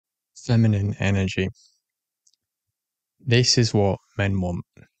Feminine energy. This is what men want.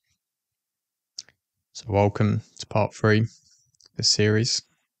 So welcome to part 3 of the series.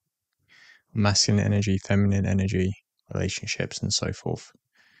 Masculine energy, feminine energy, relationships and so forth.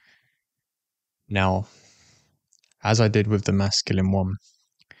 Now, as I did with the masculine one,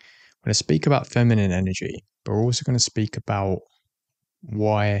 I'm going to speak about feminine energy, but we're also going to speak about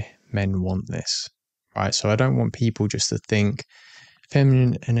why men want this, right? So I don't want people just to think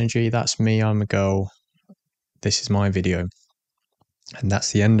feminine energy, that's me, I'm a girl, this is my video. And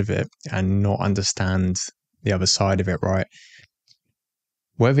that's the end of it, and not understand the other side of it, right?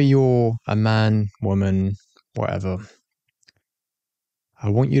 Whether you're a man, woman, whatever, I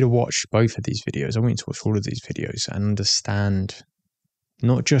want you to watch both of these videos. I want you to watch all of these videos and understand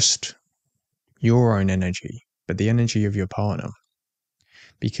not just your own energy, but the energy of your partner.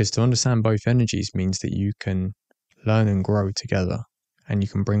 Because to understand both energies means that you can learn and grow together, and you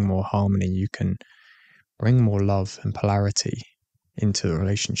can bring more harmony, you can bring more love and polarity into the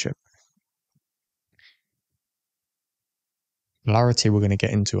relationship. Polarity we're going to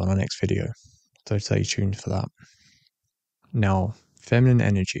get into on our next video, so stay tuned for that. Now, feminine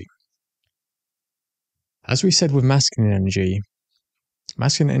energy. As we said with masculine energy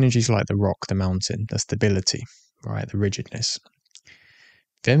is like the rock, the mountain, the stability, right? The rigidness.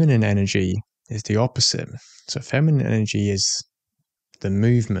 Feminine energy is the opposite. So feminine energy is the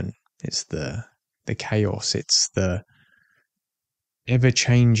movement, it's the chaos, it's the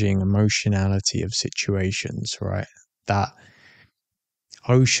ever-changing emotionality of situations, right? That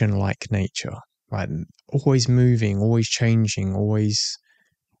ocean-like nature, right? Always moving, always changing, always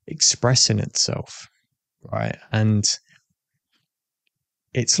expressing itself, right? And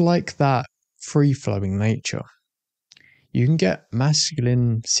it's like that free-flowing nature. You can get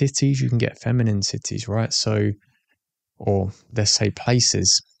masculine cities, you can get feminine cities, right? So, or let's say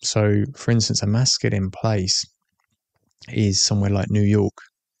places. So, for instance, a masculine place is somewhere like New York,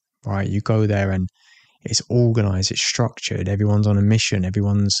 right? You go there and it's organized, it's structured, everyone's on a mission,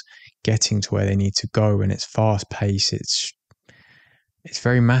 everyone's getting to where they need to go, and it's fast paced, it's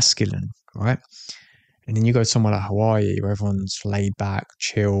very masculine, right? And then you go somewhere like Hawaii where everyone's laid back,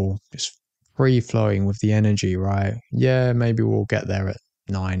 chill, just free flowing with the energy, right? Yeah, maybe we'll get there at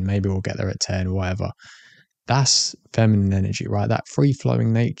 9, maybe we'll get there at 10, whatever. That's feminine energy, right? That free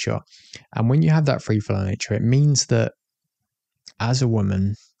flowing nature. And when you have that free flowing nature, it means that as a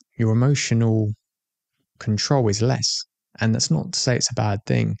woman, your emotional control is less. And that's not to say it's a bad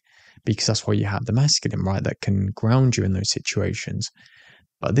thing, because that's why you have the masculine, right? That can ground you in those situations.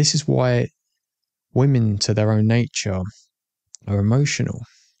 But this is why women, to their own nature, are emotional,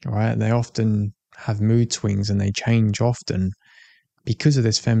 right? They often have mood swings and they change often because of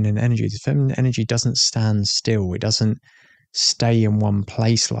this feminine energy. The feminine energy doesn't stand still. It doesn't stay in one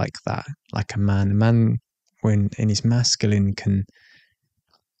place like that, like a man. A man, when in his masculine, can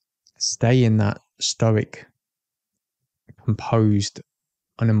stay in that stoic, composed,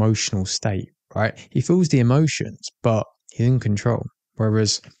 unemotional state, right? He feels the emotions, but he's in control.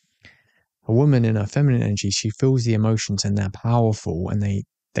 Whereas a woman in her feminine energy, she feels the emotions and they're powerful, and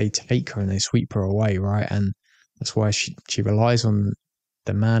they take her and they sweep her away, right? And that's why she relies on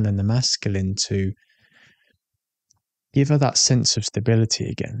the man and the masculine to give her that sense of stability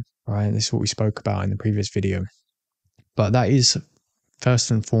again, right? And this is what we spoke about in the previous video. But that is first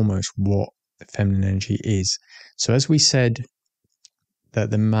and foremost what feminine energy is. So as we said,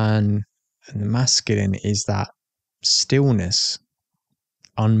 that the man and the masculine is that stillness,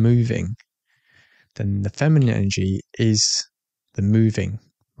 unmoving, then the feminine energy is the moving,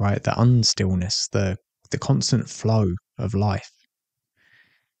 right? The unstillness, the constant flow of life.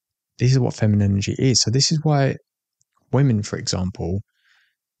 This is what feminine energy is. So this is why women, for example,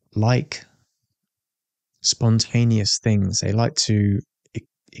 like spontaneous things. They like to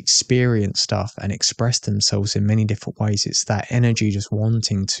experience stuff and express themselves in many different ways. It's that energy just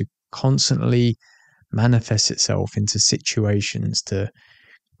wanting to constantly manifest itself into situations, to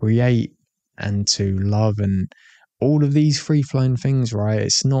create and to love, and all of these free-flowing things, right?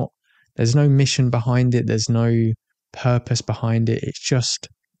 It's not, there's no mission behind it, there's no purpose behind it, it's just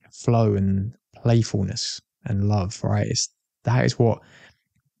flow and playfulness and love, right? That is what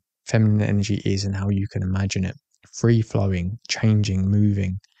feminine energy is, and how you can imagine it: free-flowing, changing,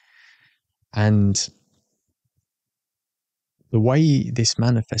 moving. And the way this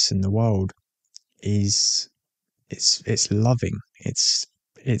manifests in the world is it's loving,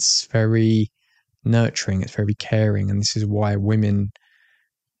 it's very nurturing, it's very caring. And this is why women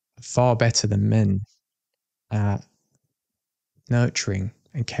are far better than men at nurturing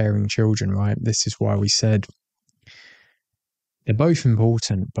and caring children, right? This is why we said they're both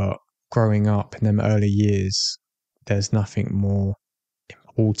important, but growing up in them early years, there's nothing more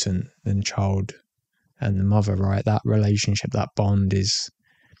important than the child and the mother, right? That relationship, that bond is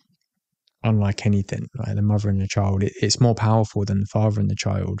unlike anything. Like the mother and the child, it's more powerful than the father and the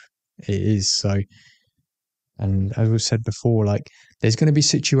child. It is. So, and as we've said before, like there's going to be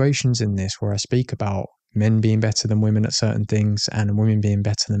situations in this where I speak about men being better than women at certain things and women being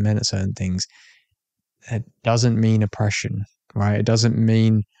better than men at certain things. It doesn't mean oppression, right? It doesn't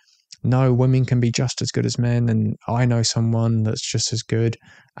mean no, women can be just as good as men, and I know someone that's just as good,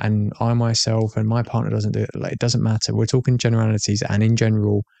 and I myself and my partner doesn't do it. Like, it doesn't matter. We're talking generalities, and in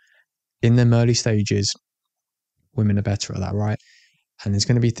general, in them early stages, women are better at that, right? And there's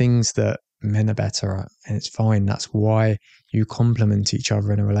going to be things that men are better at, and it's fine. That's why you complement each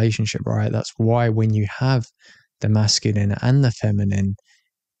other in a relationship, right? That's why when you have the masculine and the feminine,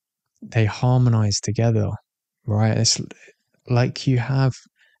 they harmonize together, right? It's like you have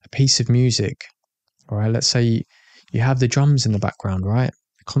a piece of music, right? Let's say you have the drums in the background, right?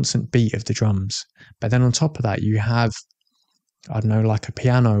 The constant beat of the drums. But then on top of that, you have, I don't know, like a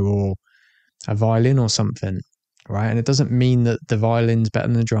piano or a violin or something, right? And it doesn't mean that the violin's better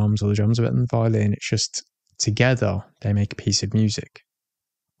than the drums or the drums are better than the violin. It's just together they make a piece of music.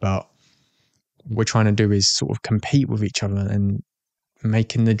 But what we're trying to do is sort of compete with each other and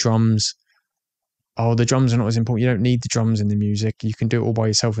making the drums. Oh, the drums are not as important. You don't need the drums in the music. You can do it all by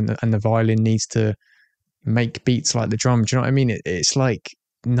yourself, and the violin needs to make beats like the drum. Do you know what I mean? It's like,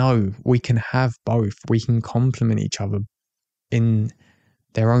 no, we can have both. We can complement each other in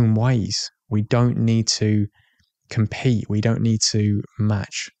their own ways. We don't need to compete. We don't need to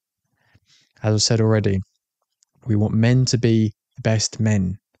match. As I said already, we want men to be the best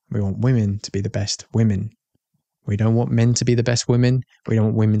men. We want women to be the best women. We don't want men to be the best women. We don't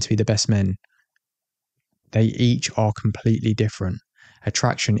want women to be the best men. They each are completely different.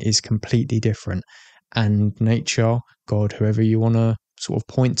 Attraction is completely different. And nature, God, whoever you want to sort of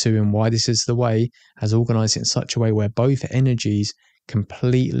point to and why this is the way, has organized it in such a way where both energies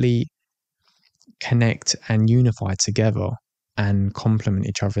completely connect and unify together and complement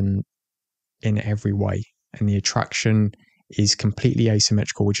each other in every way. And the attraction is completely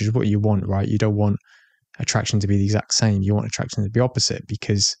asymmetrical, which is what you want, right? You don't want attraction to be the exact same. You want attraction to be opposite,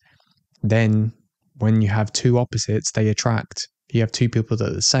 because then when you have two opposites, they attract. You have two people that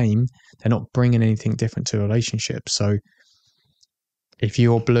are the same, they're not bringing anything different to a relationship. So if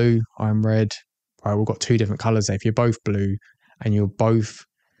you're blue, I'm red, right, we've got two different colors there. If you're both blue and you're both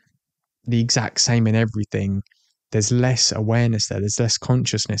the exact same in everything, there's less awareness there, there's less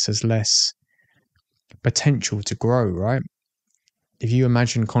consciousness, there's less potential to grow, right? If you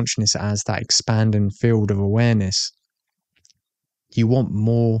imagine consciousness as that expanding field of awareness, you want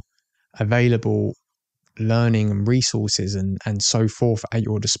more available learning and resources and so forth at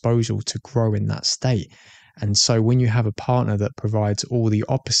your disposal to grow in that state. And so when you have a partner that provides all the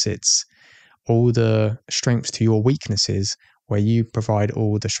opposites, all the strengths to your weaknesses, where you provide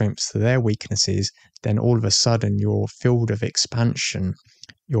all the strengths to their weaknesses, then all of a sudden your field of expansion,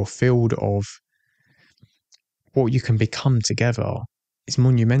 your field of what you can become together is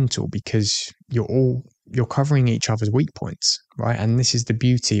monumental, because you're covering each other's weak points, right? And this is the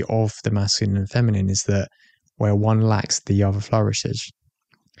beauty of the masculine and feminine, is that where one lacks, the other flourishes.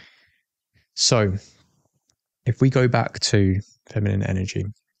 So if we go back to feminine energy,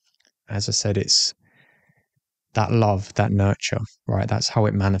 as I said, it's that love, that nurture, right? That's how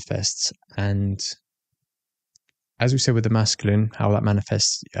it manifests. And as we said with the masculine, how that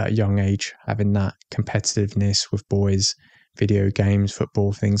manifests at a young age, having that competitiveness with boys, video games,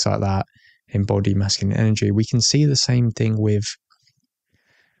 football, things like that, embody masculine energy. We can see the same thing with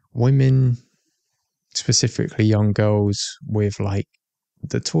women, specifically young girls, with like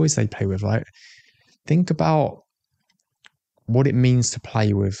the toys they play with. Like, think about what it means to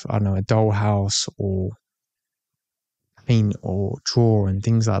play with, I don't know, a dollhouse or paint or draw and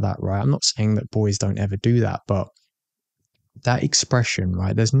things like that, right? I'm not saying that boys don't ever do that, but that expression,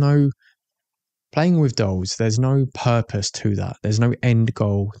 right? There's no playing with dolls, there's no purpose to that. There's no end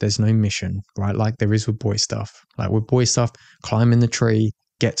goal, there's no mission, right? Like there is with boy stuff. Like with boy stuff, climb in the tree,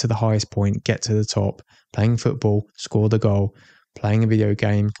 get to the highest point, get to the top, playing football, score the goal, playing a video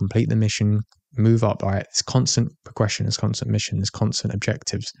game, complete the mission, move up, right? It's constant progression, it's constant mission, there's constant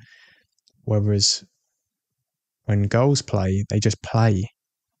objectives. Whereas when girls play, they just play.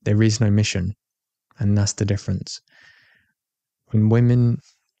 There is no mission. And that's the difference. When women,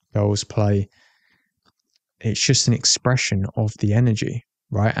 girls play, it's just an expression of the energy,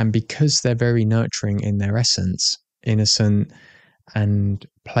 right? And because they're very nurturing in their essence, innocent and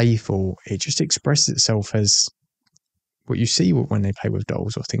playful, it just expresses itself as what you see when they play with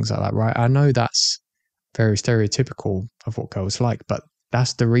dolls or things like that, right? I know that's very stereotypical of what girls like, but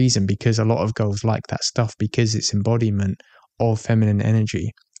that's the reason, because a lot of girls like that stuff because it's embodiment of feminine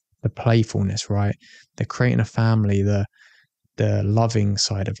energy, the playfulness, right? They're creating a family, the loving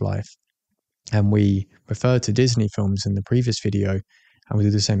side of life. And we referred to Disney films in the previous video, and we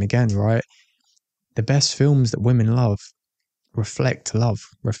do the same again, right? The best films that women love, reflect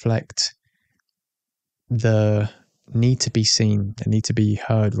the need to be seen, the need to be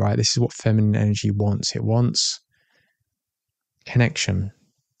heard, right? This is what feminine energy wants. It wants connection.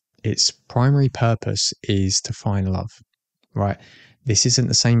 Its primary purpose is to find love, right? This isn't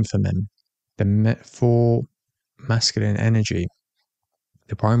the same for men. For masculine energy,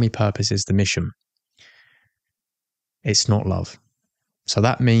 the primary purpose is the mission. It's not love. So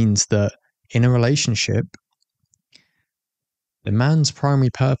that means that in a relationship, the man's primary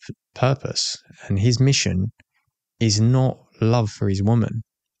purpose and his mission is not love for his woman.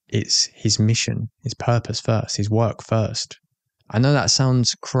 It's his mission, his purpose first, his work first. I know that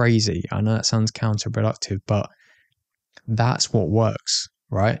sounds crazy. I know that sounds counterproductive, but that's what works,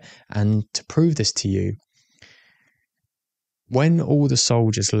 right? And to prove this to you, when all the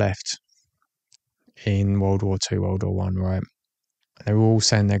soldiers left in World War II, World War One, right? They were all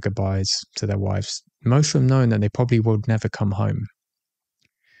saying their goodbyes to their wives, most of them knowing that they probably would never come home.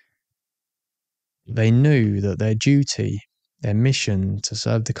 They knew that their duty, their mission to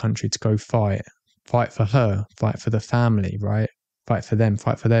serve the country, to go fight for her, fight for the family, right? Fight for them,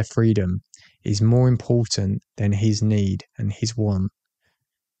 fight for their freedom, is more important than his need and his want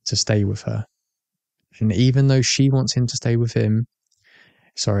to stay with her. And even though she wants him to stay with him,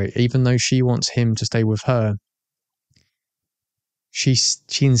 even though she wants him to stay with her, she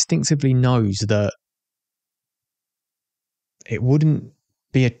instinctively knows that it wouldn't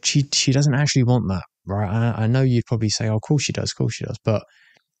be she doesn't actually want that, right? I know you'd probably say, oh, of course she does, but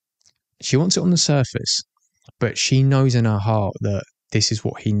she wants it on the surface, but she knows in her heart that this is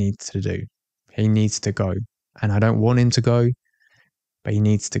what he needs to do. He needs to go. And I don't want him to go, but he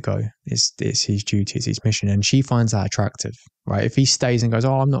needs to go. It's his duty, it's his mission. And she finds that attractive, right? If he stays and goes,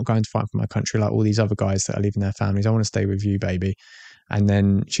 oh, I'm not going to fight for my country like all these other guys that are leaving their families. I want to stay with you, baby. And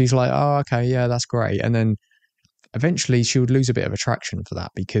then she's like, oh, okay, yeah, that's great. And then eventually she would lose a bit of attraction for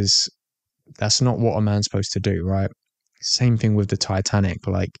that, because that's not what a man's supposed to do, right? Same thing with the Titanic.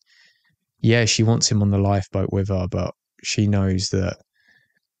 Like, yeah, she wants him on the lifeboat with her, but she knows that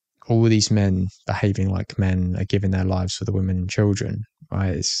all these men behaving like men are giving their lives for the women and children,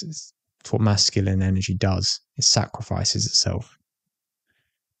 right? It's what masculine energy does. It sacrifices itself.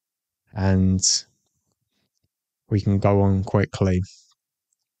 And we can go on quickly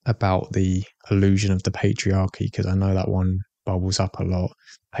about the illusion of the patriarchy, because I know that one bubbles up a lot.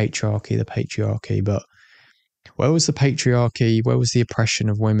 The patriarchy, but where was the patriarchy? Where was the oppression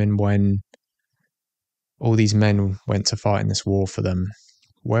of women when all these men went to fight in this war for them?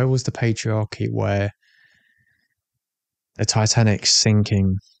 Where was the patriarchy where the Titanic's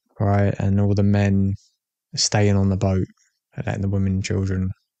sinking, right, and all the men staying on the boat and letting the women and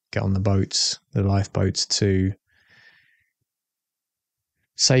children get on the boats, the lifeboats, to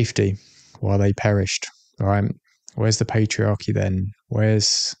safety while they perished, right? Where's the patriarchy then?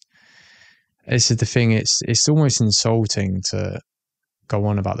 This is the thing, it's almost insulting to go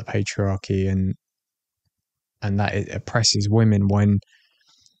on about the patriarchy and that it oppresses women when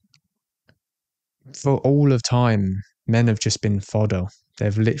for all of time men have just been fodder.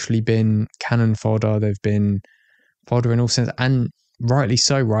 They've literally been cannon fodder. They've been fodder in all sense, and rightly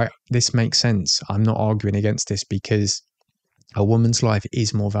so, right? This makes sense. I'm not arguing against this, because a woman's life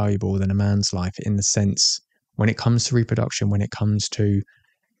is more valuable than a man's life, in the sense when it comes to reproduction, when it comes to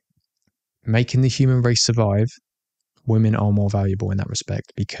making the human race survive, women are more valuable in that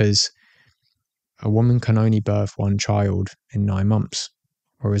respect, because a woman can only birth one child in 9 months,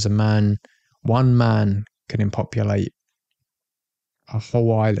 whereas one man can populate a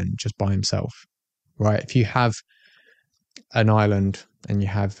whole island just by himself, right? If you have an island and you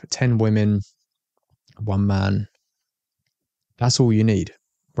have 10 women, one man, that's all you need.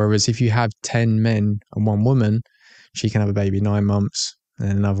 Whereas if you have 10 men and one woman, she can have a baby 9 months, and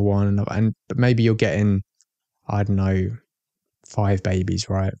then another one, but maybe you're getting, I don't know, 5 babies,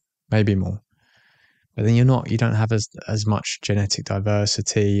 right? Maybe more. But then you don't have as much genetic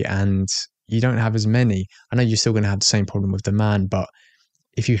diversity, and you don't have as many. I know you're still going to have the same problem with the man, but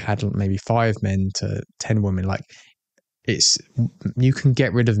if you had maybe 5 men to 10 women, like, you can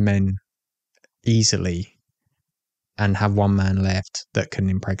get rid of men easily and have one man left that can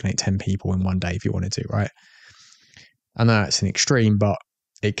impregnate 10 people in one day if you wanted to, right? I know that's an extreme, but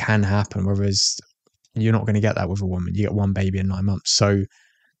it can happen. Whereas You're not going to get that with a woman. You get one baby in 9 months. So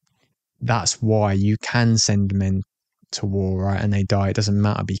that's why you can send men to war, right? And they die. It doesn't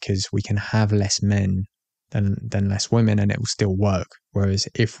matter because we can have less men than less women and it will still work. Whereas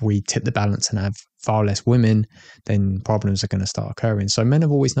if we tip the balance and have far less women, then problems are going to start occurring. So men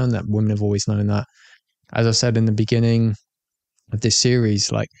have always known that. Women have always known that. As I said in the beginning of this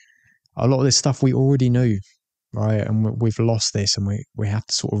series, like a lot of this stuff we already knew, right? And we've lost this and we have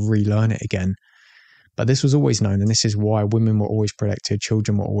to sort of relearn it again. But this was always known, and this is why women were always protected,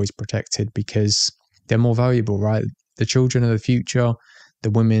 children were always protected, because they're more valuable, right? The children are the future. The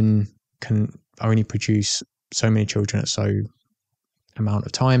women can only produce so many children at so amount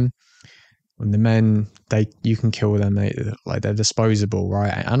of time. When the men, you can kill them, they're disposable,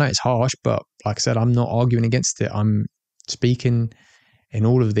 right? I know it's harsh, but like I said, I'm not arguing against it. I'm speaking in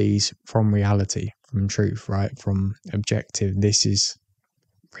all of these from reality, from truth, right? From objective. This is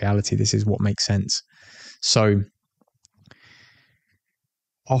reality. This is what makes sense. So,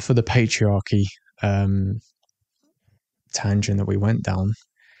 off of the patriarchy tangent that we went down,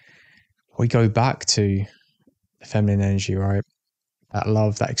 we go back to the feminine energy, right? That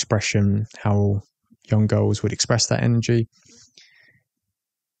love, that expression, how young girls would express that energy.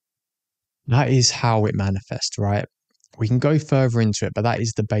 That is how it manifests, right? We can go further into it, but that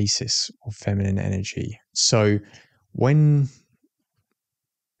is the basis of feminine energy. So, when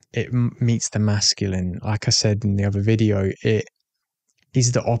it meets the masculine, like I said in the other video, it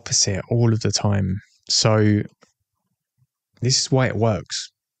is the opposite all of the time. So this is why it works.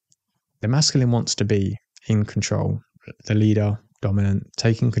 The masculine wants to be in control, the leader, dominant,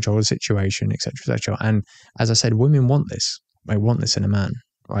 taking control of the situation, etc., etc. And as I said, women want this. They want this in a man,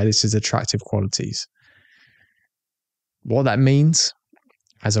 right? This is attractive qualities. What that means,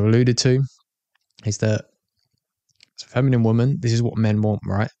 as I've alluded to, is that as a feminine woman, this is what men want,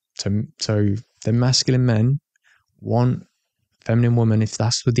 right? So the masculine men want feminine woman, if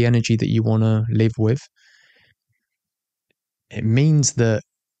that's with the energy that you want to live with. It means that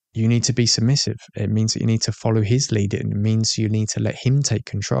you need to be submissive. It means that you need to follow his lead. It means you need to let him take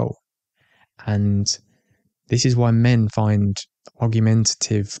control. And this is why men find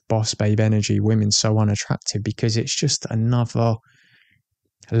argumentative boss babe energy women so unattractive, because it's just another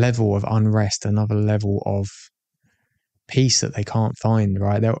level of unrest, another level of peace that they can't find,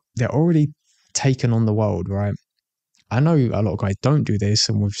 right? They're already taken on the world, right? I know a lot of guys don't do this,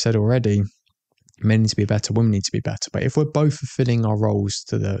 and we've said already, men need to be better, women need to be better. But if we're both fulfilling our roles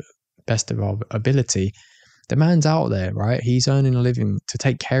to the best of our ability, the man's out there, right? He's earning a living to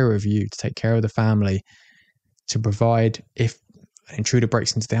take care of you, to take care of the family, to provide. If an intruder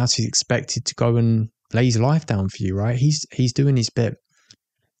breaks into the house, he's expected to go and lay his life down for you, right? He's doing his bit.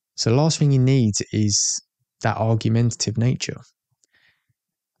 So the last thing he needs is that argumentative nature.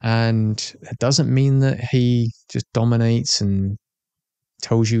 And it doesn't mean that he just dominates and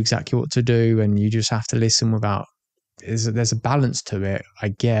tells you exactly what to do and you just have to listen without. There's a balance to it, I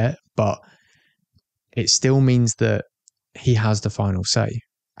get, but it still means that he has the final say.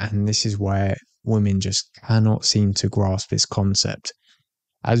 And this is where women just cannot seem to grasp this concept.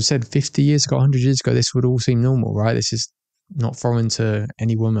 As I said, 50 years ago, 100 years ago, this would all seem normal, right? This is not foreign to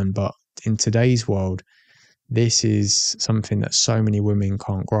any woman, but in today's world, this is something that so many women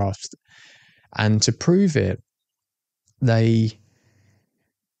can't grasp. And to prove it, they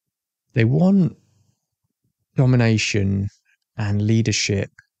want domination and leadership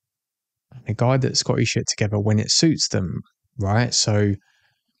and a guy that's got his shit together when it suits them, right? So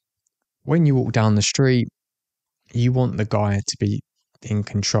when you walk down the street, you want the guy to be in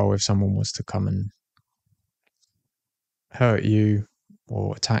control if someone was to come and hurt you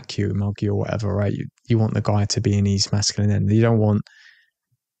or attack you, mug you or whatever, right? You want the guy to be in his masculine end. You don't want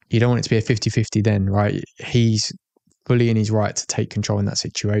it to be a 50-50 then, right? He's fully in his right to take control in that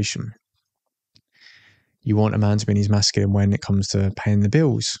situation. You want a man to be in his masculine when it comes to paying the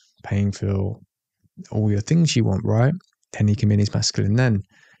bills, paying for all your things you want, right? Then he can be in his masculine then.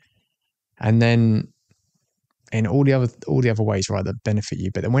 And then in all the other ways, right, that benefit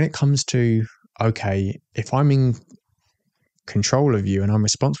you. But then when it comes to, okay, if I'm in control of you and I'm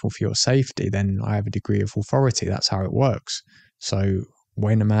responsible for your safety, then I have a degree of authority. That's how it works. So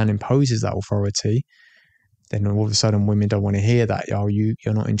when a man imposes that authority, then all of a sudden women don't want to hear that. Oh, you're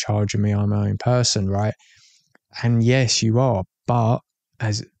not in charge of me, I'm my own person, right? And yes, you are. But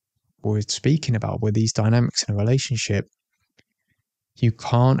as we're speaking about with these dynamics in a relationship, you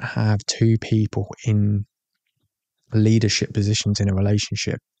can't have two people in leadership positions in a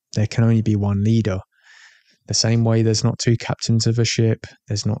relationship. There can only be one leader. The same way there's not two captains of a ship,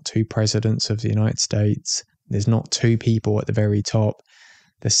 there's not two presidents of the United States, there's not two people at the very top.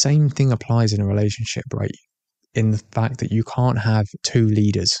 The same thing applies in a relationship, right? In the fact that you can't have two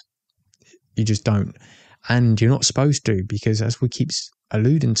leaders. You just don't. And you're not supposed to, because as we keep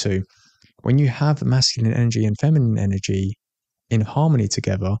alluding to, when you have masculine energy and feminine energy in harmony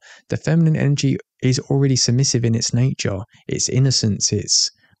together, the feminine energy is already submissive in its nature. It's innocence, it's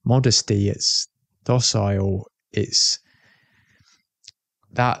modesty, it's docile, it's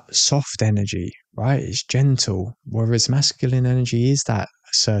that soft energy, right? It's gentle. Whereas masculine energy is that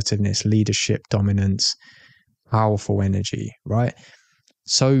assertiveness, leadership, dominance, powerful energy, right?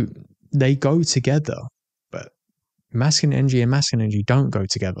 So they go together, but masculine energy and masculine energy don't go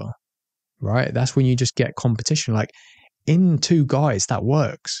together, right? That's when you just get competition. Like in two guys, that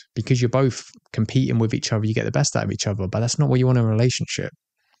works because you're both competing with each other. You get the best out of each other, but that's not what you want in a relationship.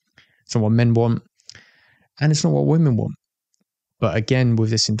 It's not what men want, and it's not what women want. But again,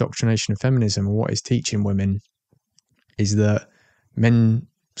 with this indoctrination of feminism, what is teaching women is that men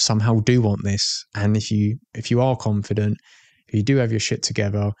somehow do want this. And if you are confident, if you do have your shit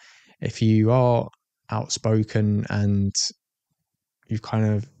together, if you are outspoken and you've kind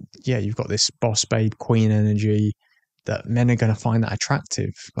of, yeah, you've got this boss babe queen energy, that men are going to find that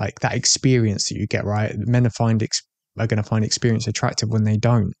attractive. Like that experience that you get, right? Men are going to find experience attractive when they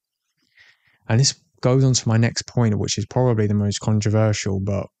don't. And this goes on to my next point, which is probably the most controversial,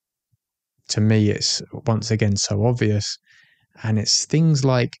 but to me, it's once again so obvious. And it's things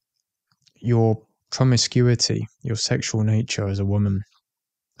like your promiscuity, your sexual nature as a woman,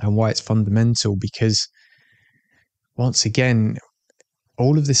 and why it's fundamental. Because once again,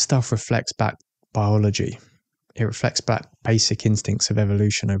 all of this stuff reflects back biology. It reflects back basic instincts of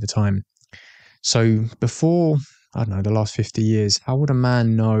evolution over time. So before, I don't know, the last 50 years, how would a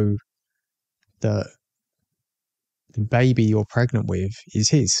man know that the baby you're pregnant with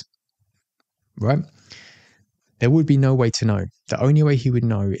is his, right? There would be no way to know. The only way he would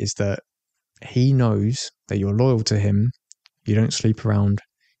know is that he knows that you're loyal to him, you don't sleep around,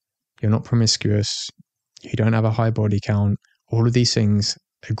 you're not promiscuous, you don't have a high body count. All of these things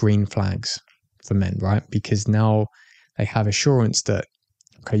are green flags for men, right? Because now they have assurance that,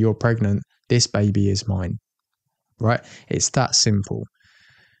 okay, you're pregnant, this baby is mine, right? It's that simple.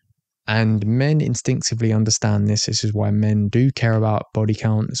 And men instinctively understand this. This is why men do care about body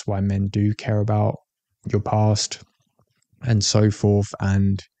count. It's why men do care about your past and so forth.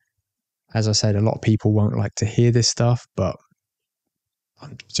 And as I said, a lot of people won't like to hear this stuff, but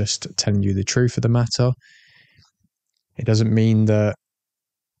I'm just telling you the truth of the matter. It doesn't mean that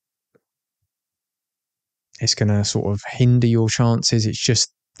it's going to sort of hinder your chances. It's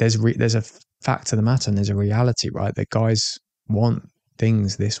just there's a fact of the matter and there's a reality, right? That guys want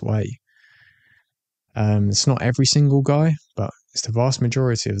things this way. It's not every single guy, but it's the vast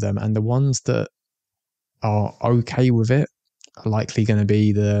majority of them. And the ones that are okay with it are likely going to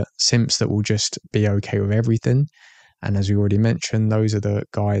be the simps that will just be okay with everything. And as we already mentioned, those are the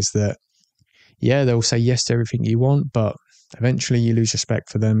guys that, yeah, they'll say yes to everything you want, but eventually you lose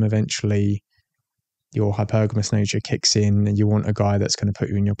respect for them. Eventually your hypergamous nature kicks in and you want a guy that's going to put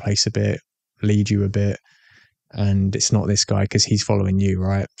you in your place a bit, lead you a bit. And it's not this guy because he's following you,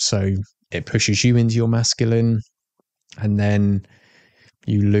 right? So it pushes you into your masculine, and then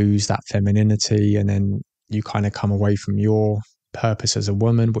you lose that femininity, and then you kind of come away from your purpose as a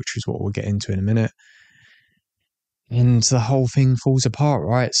woman, which is what we'll get into in a minute. And the whole thing falls apart,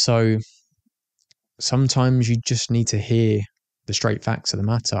 right? So sometimes you just need to hear the straight facts of the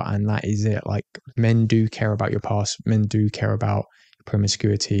matter, and that is it. Like, men do care about your past, men do care about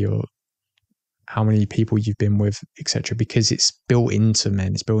promiscuity or how many people you've been with, etc., because it's built into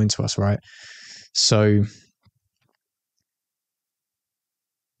men, it's built into us, right? So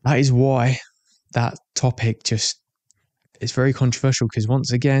that is why that topic just is very controversial, because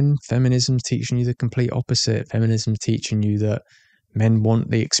once again, feminism's teaching you the complete opposite. Feminism's teaching you that men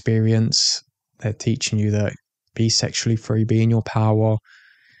want the experience. They're teaching you that be sexually free, be in your power.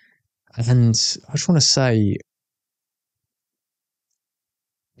 And I just want to say,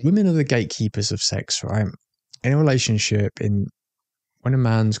 women are the gatekeepers of sex, right? In a relationship, when a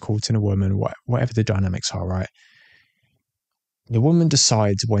man's courting a woman, whatever the dynamics are, right? The woman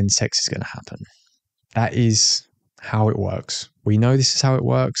decides when sex is going to happen. That is how it works. We know this is how it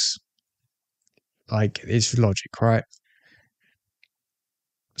works. Like, it's logic, right?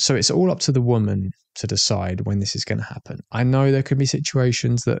 So it's all up to the woman to decide when this is going to happen. I know there could be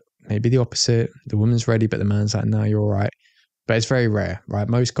situations that maybe the opposite. The woman's ready, but the man's like, no, you're all right. But it's very rare, right?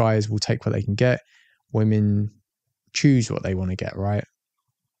 Most guys will take what they can get. Women choose what they want to get, right?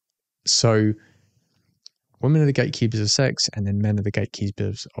 So women are the gatekeepers of sex, and then men are the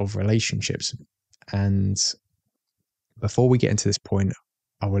gatekeepers of relationships. And before we get into this point,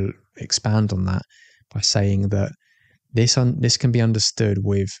 I will expand on that by saying that this can be understood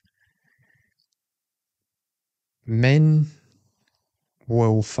with men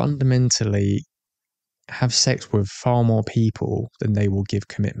will fundamentally have sex with far more people than they will give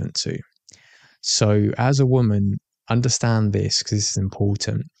commitment to. So, as a woman, understand this because this is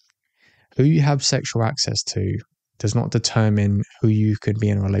important. Who you have sexual access to does not determine who you could be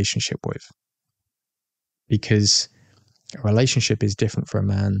in a relationship with, because a relationship is different for a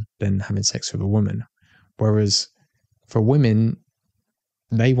man than having sex with a woman. Whereas for women,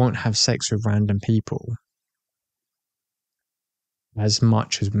 they won't have sex with random people as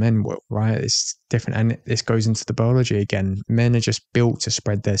much as men will, right? It's different. And this goes into the biology again. Men are just built to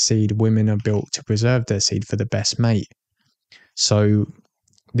spread their seed. Women are built to preserve their seed for the best mate. So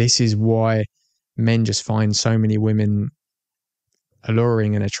this is why men just find so many women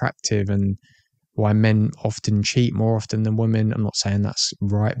alluring and attractive, and why men often cheat more often than women. I'm not saying that's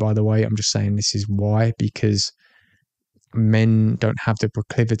right, by the way. I'm just saying this is why, because men don't have the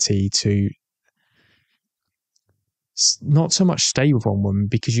proclivity to not so much stay with one woman,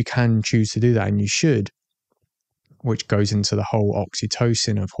 because you can choose to do that and you should, which goes into the whole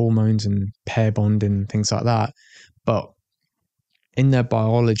oxytocin of hormones and pair bonding and things like that. But in their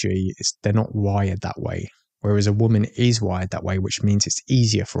biology, they're not wired that way. Whereas a woman is wired that way, which means it's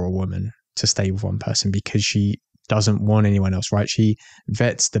easier for a woman to stay with one person because she doesn't want anyone else, right? She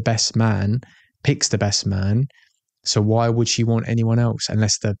vets the best man, picks the best man. So why would she want anyone else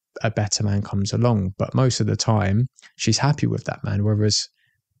unless a better man comes along? But most of the time, she's happy with that man. Whereas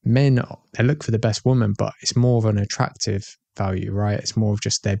men, they look for the best woman, but it's more of an attractive value, right? It's more of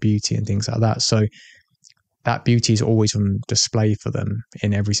just their beauty and things like that. So that beauty is always on display for them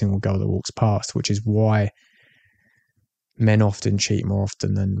in every single girl that walks past, which is why men often cheat more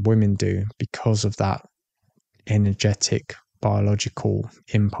often than women do, because of that energetic biological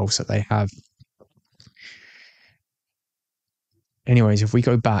impulse that they have. Anyways, if we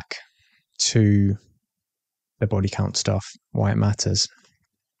go back to the body count stuff, why it matters.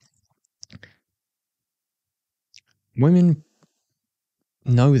 Women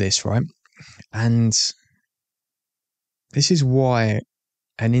know this, right? And this is why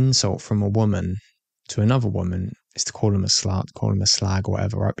an insult from a woman to another woman is to call them a slut, call them a slag or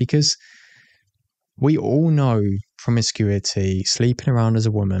whatever, right? Because we all know promiscuity, sleeping around as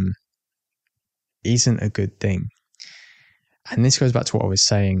a woman, isn't a good thing. And this goes back to what I was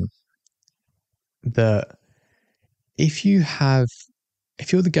saying, that if you're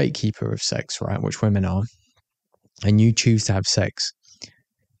the gatekeeper of sex, right, which women are, and you choose to have sex,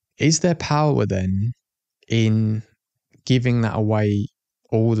 is there power then in giving that away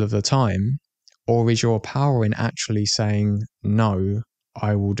all of the time? Or is your power in actually saying, no,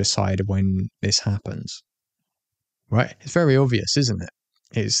 I will decide when this happens? Right? It's very obvious, isn't it?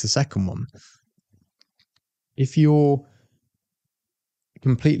 It's the second one. If you're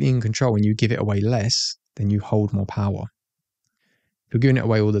completely in control and you give it away less, then you hold more power. If you're giving it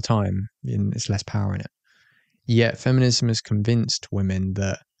away all the time, there's less power in it. Yet feminism has convinced women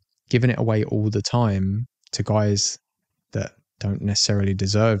that giving it away all the time to guys that don't necessarily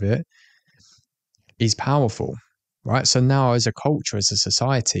deserve it is powerful, right? So now as a culture, as a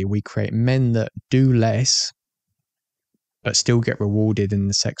society, we create men that do less but still get rewarded in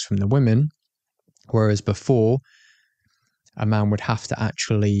the sex from the women. Whereas before, a man would have to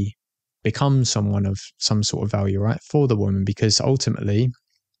actually become someone of some sort of value, right, for the woman, because ultimately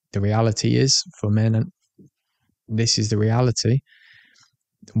the reality is for men, and this is the reality,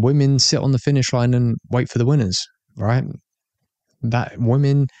 women sit on the finish line and wait for the winners, right? That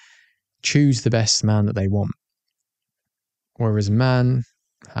women choose the best man that they want. Whereas a man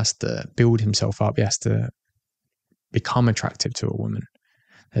has to build himself up. He has to become attractive to a woman.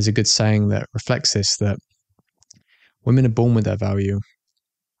 There's a good saying that reflects this, that women are born with their value,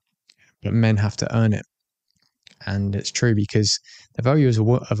 but men have to earn it. And it's true, because the value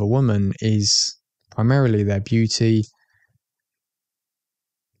of a woman is primarily their beauty.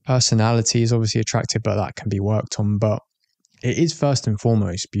 Personality is obviously attractive, but that can be worked on. But it is first and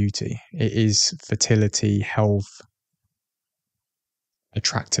foremost beauty. It is fertility, health,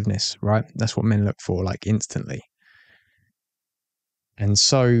 attractiveness, right? That's what men look for, like, instantly. And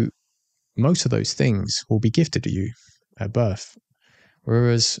so most of those things will be gifted to you at birth.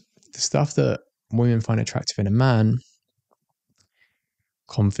 Whereas the stuff that women find attractive in a man,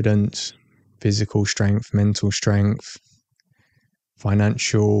 confidence, physical strength, mental strength,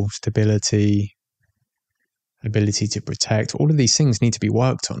 financial stability, ability to protect, all of these things need to be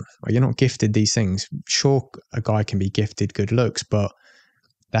worked on. Right? You're not gifted these things. Sure, a guy can be gifted good looks, but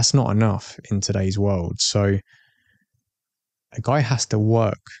that's not enough in today's world. So a guy has to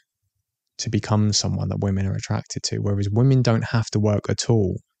work to become someone that women are attracted to, whereas women don't have to work at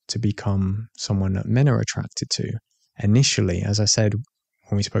all to become someone that men are attracted to. Initially, as I said,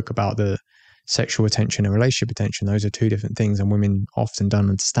 when we spoke about the sexual attention and relationship attention, those are two different things, and women often don't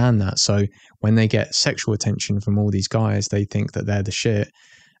understand that. So when they get sexual attention from all these guys, they think that they're the shit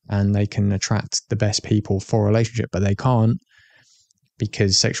and they can attract the best people for a relationship, but they can't,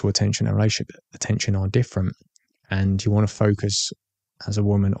 because sexual attention and relationship attention are different. And you want to focus as a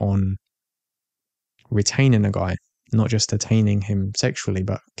woman on retaining a guy, not just attaining him sexually,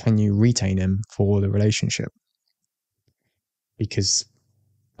 but can you retain him for the relationship? Because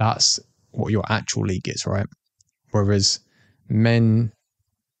that's what your actual league is, right? Whereas men,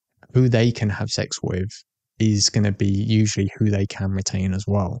 who they can have sex with is going to be usually who they can retain as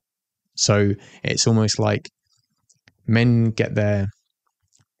well. So it's almost like men get their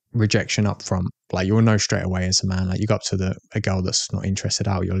rejection up front. Like, you'll know straight away as a man. Like, you go up to a girl that's not interested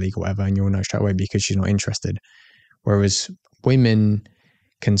out your league or whatever, and you'll know straight away because she's not interested. Whereas women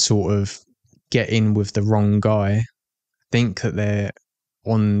can sort of get in with the wrong guy, think that they're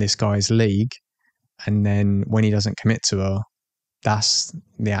on this guy's league, and then when he doesn't commit to her, that's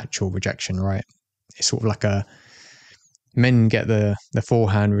the actual rejection, right? It's sort of like men get the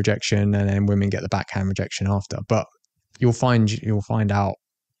forehand rejection and then women get the backhand rejection after. But you'll find out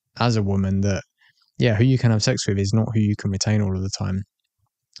as a woman that, yeah, who you can have sex with is not who you can retain all of the time.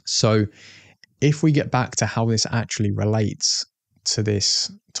 So if we get back to how this actually relates to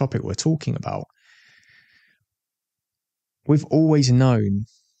this topic we're talking about, we've always known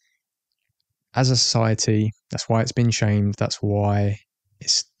as a society, that's why it's been shamed, that's why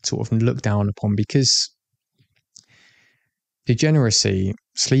it's sort of looked down upon, because degeneracy,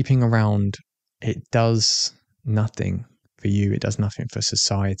 sleeping around, it does nothing for you, it does nothing for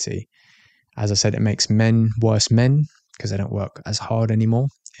society. As I said, it makes men worse men because they don't work as hard anymore.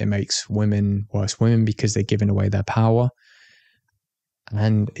 It makes women worse women because they're giving away their power.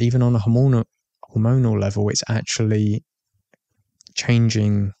 And even on a hormonal level, it's actually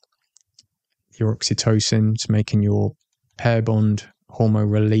changing your oxytocin, it's making your pair bond hormone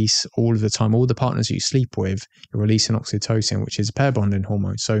release all of the time. All the partners you sleep with, you're releasing oxytocin, which is a pair bonding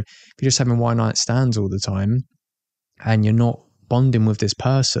hormone. So if you're just having one night stands all the time and you're not bonding with this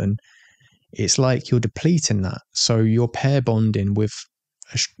person, it's like you're depleting that. So your pair bonding with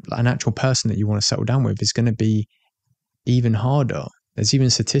an actual person that you want to settle down with is going to be even harder. There's even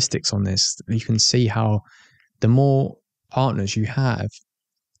statistics on this. You can see how the more partners you have,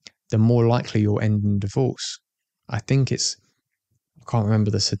 the more likely you'll end in divorce. I can't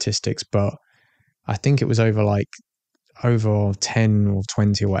remember the statistics, but I think it was over 10 or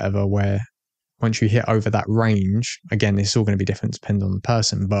 20 or whatever, where once you hit over that range, again, it's all going to be different depending on the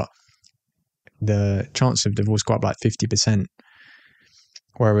person, but the chance of divorce go up like 50%.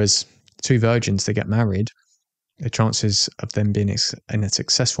 Whereas two virgins that get married, the chances of them being in a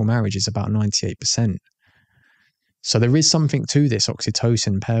successful marriage is about 98%. So there is something to this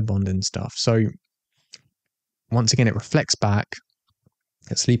oxytocin pair bond and stuff. So once again, it reflects back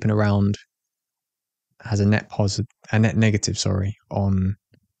that sleeping around has a net negative, on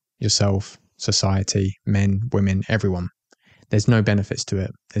yourself, society, men, women, everyone. There's no benefits to it.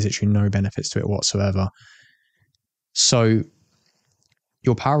 There's literally no benefits to it whatsoever. So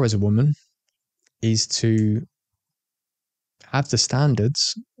your power as a woman is to have the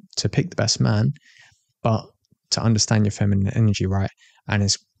standards to pick the best man, but to understand your feminine energy, right? And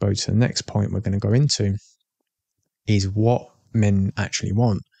as go to the next point we're going to go into is what men actually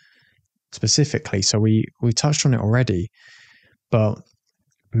want specifically. So we touched on it already, but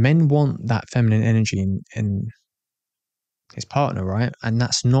men want that feminine energy in his partner, right? And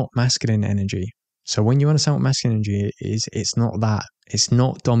that's not masculine energy. So when you understand what masculine energy is, it's not that. It's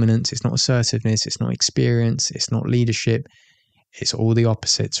not dominance, it's not assertiveness, it's not experience, it's not leadership. It's all the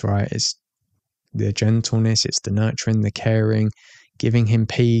opposites, right? It's the gentleness, it's the nurturing, the caring, giving him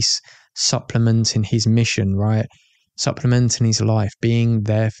peace, supplementing his mission, right? Supplementing his life, being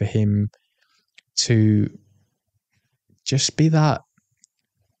there for him to just be that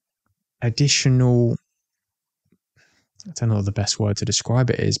additional, I don't know what the best word to describe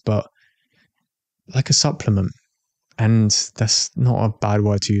it is, but like a supplement. And that's not a bad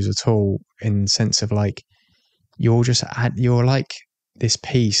word to use at all, in the sense of like, you're like this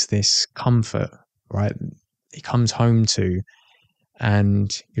peace, this comfort, right? He comes home to,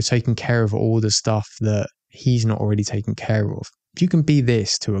 and you're taking care of all the stuff that he's not already taken care of. If you can be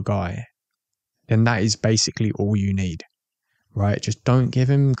this to a guy, then that is basically all you need, right? Just don't give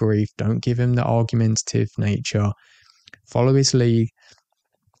him grief. Don't give him the argumentative nature. Follow his lead,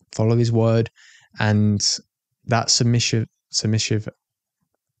 follow his word, and that submissive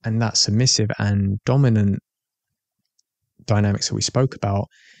and dominant dynamics that we spoke about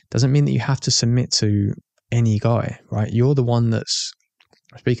doesn't mean that you have to submit to any guy, right? You're the one that's,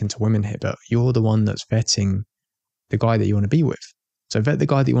 I'm speaking to women here, but you're the one that's vetting the guy that you want to be with. So vet the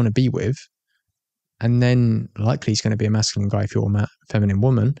guy that you want to be with, and then likely he's going to be a masculine guy if you're a feminine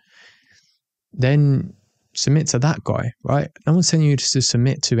woman. Then submit to that guy, right? No one's telling you to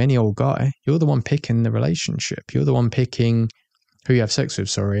submit to any old guy. You're the one picking the relationship. You're the one picking who you have sex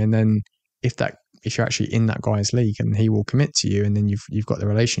with, and then if you're actually in that guy's league, and he will commit to you, and then you've got the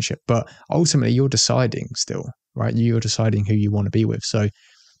relationship. But ultimately you're deciding still, right? You're deciding who you want to be with. So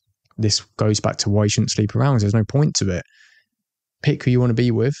this goes back to why you shouldn't sleep around. There's no point to it. Pick who you want to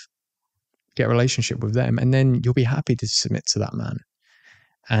be with, get a relationship with them, and then you'll be happy to submit to that man.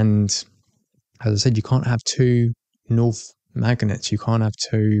 And as I said, you can't have two north magnets. You can't have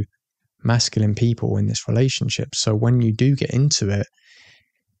two masculine people in this relationship. So when you do get into it,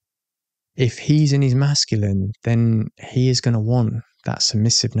 if he's in his masculine, then he is going to want that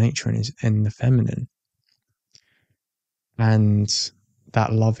submissive nature in the feminine. And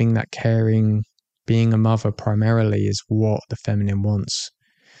that loving, that caring, being a mother primarily is what the feminine wants.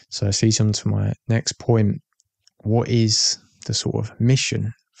 So this leads on to my next point. What is the sort of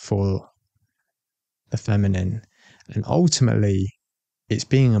mission for the feminine? And ultimately, it's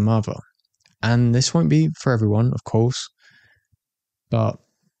being a mother. And this won't be for everyone, of course, but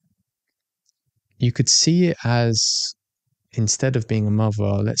you could see it as, instead of being a mother,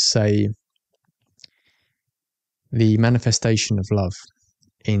 let's say the manifestation of love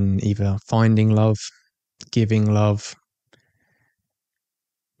in either finding love, giving love.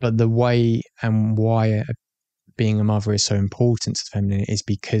 But the way and why being a mother is so important to the feminine is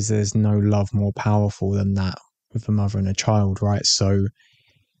because there's no love more powerful than that with a mother and a child, right? So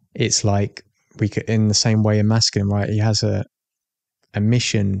it's like, we could, in the same way a masculine, right? He has a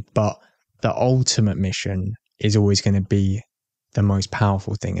mission, but the ultimate mission is always going to be the most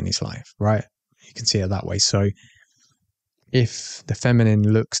powerful thing in his life, right? You can see it that way. So if the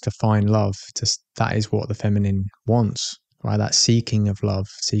feminine looks to find love, that is what the feminine wants, right? That seeking of love,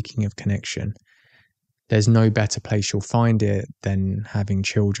 seeking of connection. There's no better place you'll find it than having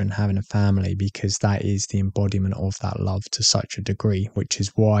children, having a family, because that is the embodiment of that love to such a degree, which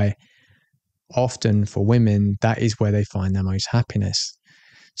is why often for women, that is where they find their most happiness.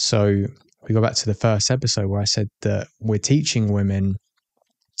 So we go back to the first episode where I said that we're teaching women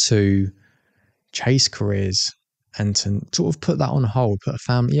to chase careers and to sort of put that on hold, put a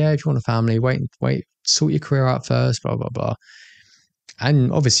family. Yeah, if you want a family, wait, sort your career out first, blah, blah, blah.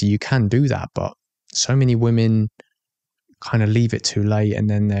 And obviously you can do that, but so many women kind of leave it too late, and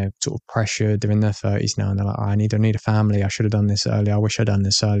then they're sort of pressured. They're in their 30s now, and they're like, I need a family. I should have done this earlier. I wish I'd done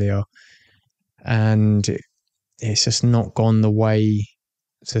this earlier. And it's just not gone the way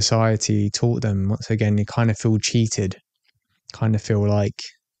society taught them. Once again, you kind of feel cheated, kind of feel like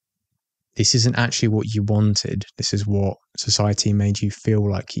this isn't actually what you wanted. This is what society made you feel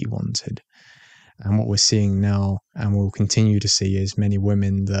like you wanted. And what we're seeing now, and we'll continue to see, is many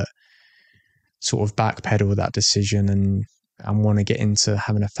women that sort of backpedal that decision and want to get into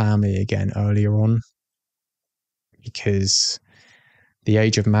having a family again earlier on, because the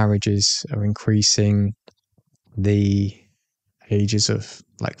age of marriages are increasing. The ages of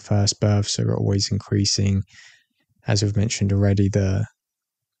like first births are always increasing. As we've mentioned already, the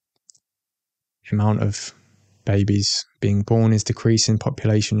amount of babies being born is decreasing,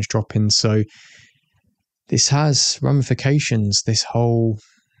 population is dropping. So this has ramifications, this whole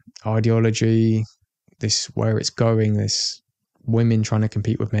ideology, this where it's going, this women trying to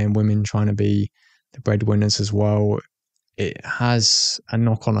compete with men, women trying to be the breadwinners as well. It has a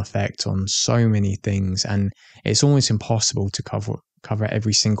knock-on effect on so many things, and it's almost impossible to cover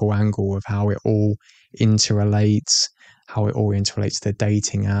every single angle of how it all interrelates, to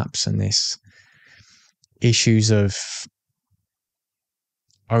dating apps and this issues of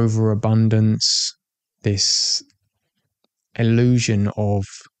overabundance, this illusion of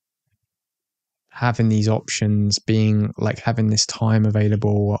having these options, being like having this time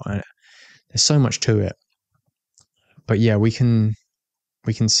available. There's so much to it. But yeah, we can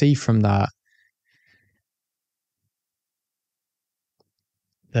see from that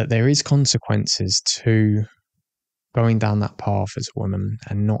there is consequences to going down that path as a woman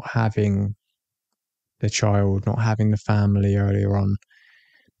and not having the child, not having the family earlier on.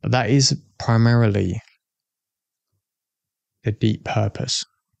 But that is primarily the deep purpose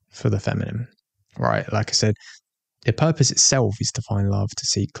for the feminine, right? Like I said, the purpose itself is to find love, to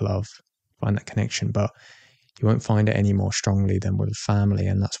seek love, find that connection, but you won't find it any more strongly than with a family.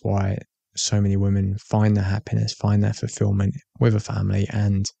 And that's why so many women find their happiness, find their fulfillment with a family.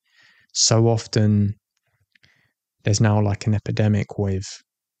 And so often there's now like an epidemic with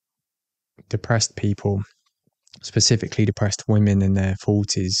depressed people, specifically depressed women in their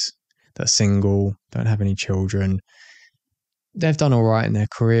 40s that are single, don't have any children. They've done all right in their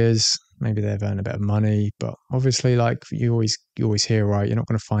careers. Maybe they've earned a bit of money, but obviously, like you always hear, right? You're not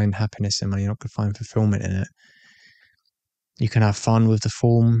going to find happiness in money. You're not going to find fulfillment in it. You can have fun with the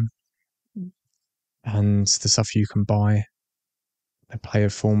form and the stuff you can buy. They play a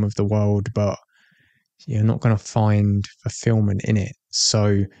form of the world, but you're not going to find fulfillment in it.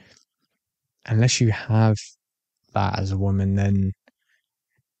 So unless you have that as a woman, then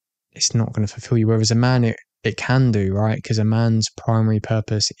it's not going to fulfill you. Whereas a man, it can do, right? Because a man's primary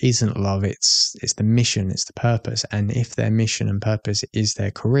purpose isn't love, it's the mission, it's the purpose. And if their mission and purpose is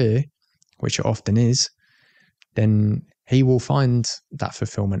their career, which it often is, then he will find that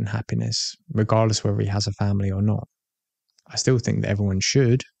fulfillment and happiness, regardless whether he has a family or not. I still think that everyone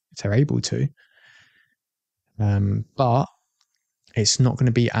should, if they're able to. But it's not going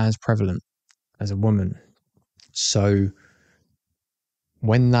to be as prevalent as a woman. So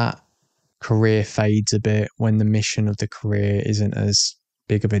when that career fades a bit, when the mission of the career isn't as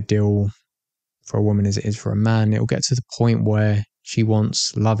big of a deal for a woman as it is for a man, it'll get to the point where she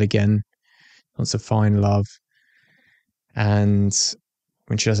wants love again, wants to find love. And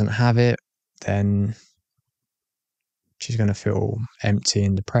when she doesn't have it, then she's going to feel empty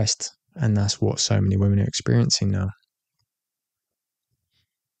and depressed. And that's what so many women are experiencing now.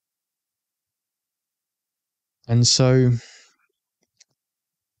 And so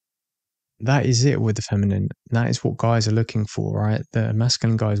that is it with the feminine. That is what guys are looking for, right? The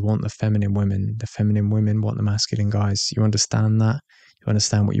masculine guys want the feminine women. The feminine women want the masculine guys. You understand that? You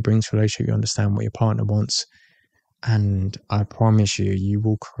understand what you bring to a relationship. You understand what your partner wants. And I promise you, you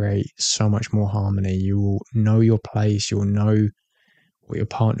will create so much more harmony. You will know your place. You'll know what your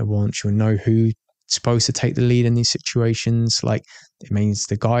partner wants. You'll know who's supposed to take the lead in these situations. Like, it means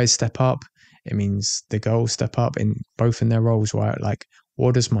the guys step up. It means the girls step up in both in their roles, right? Like,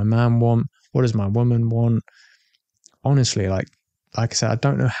 what does my man want? What does my woman want? Honestly, like I said, I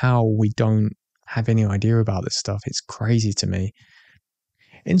don't know how we don't have any idea about this stuff. It's crazy to me.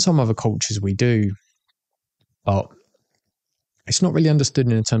 In some other cultures we do, but it's not really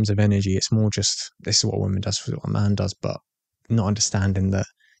understood in terms of energy. It's more just, this is what a woman does, this is what a man does, but not understanding that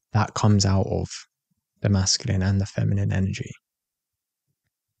that comes out of the masculine and the feminine energy.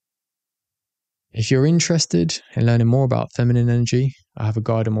 If you're interested in learning more about feminine energy, I have a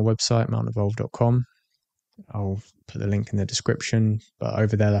guide on my website, mountainofevolve.com. I'll put the link in the description, but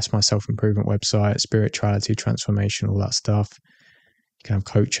over there, that's my self-improvement website, spirituality, transformation, all that stuff. You can have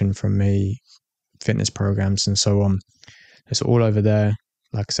coaching from me, fitness programs, and so on. It's all over there.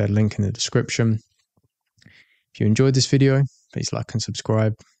 Like I said, link in the description. If you enjoyed this video, please like and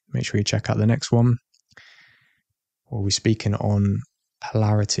subscribe. Make sure you check out the next one. We'll be speaking on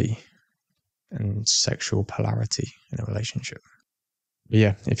polarity and sexual polarity in a relationship. But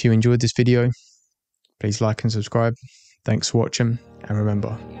yeah, if you enjoyed this video, please like and subscribe. Thanks for watching, and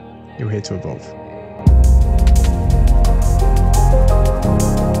remember, you're here to evolve.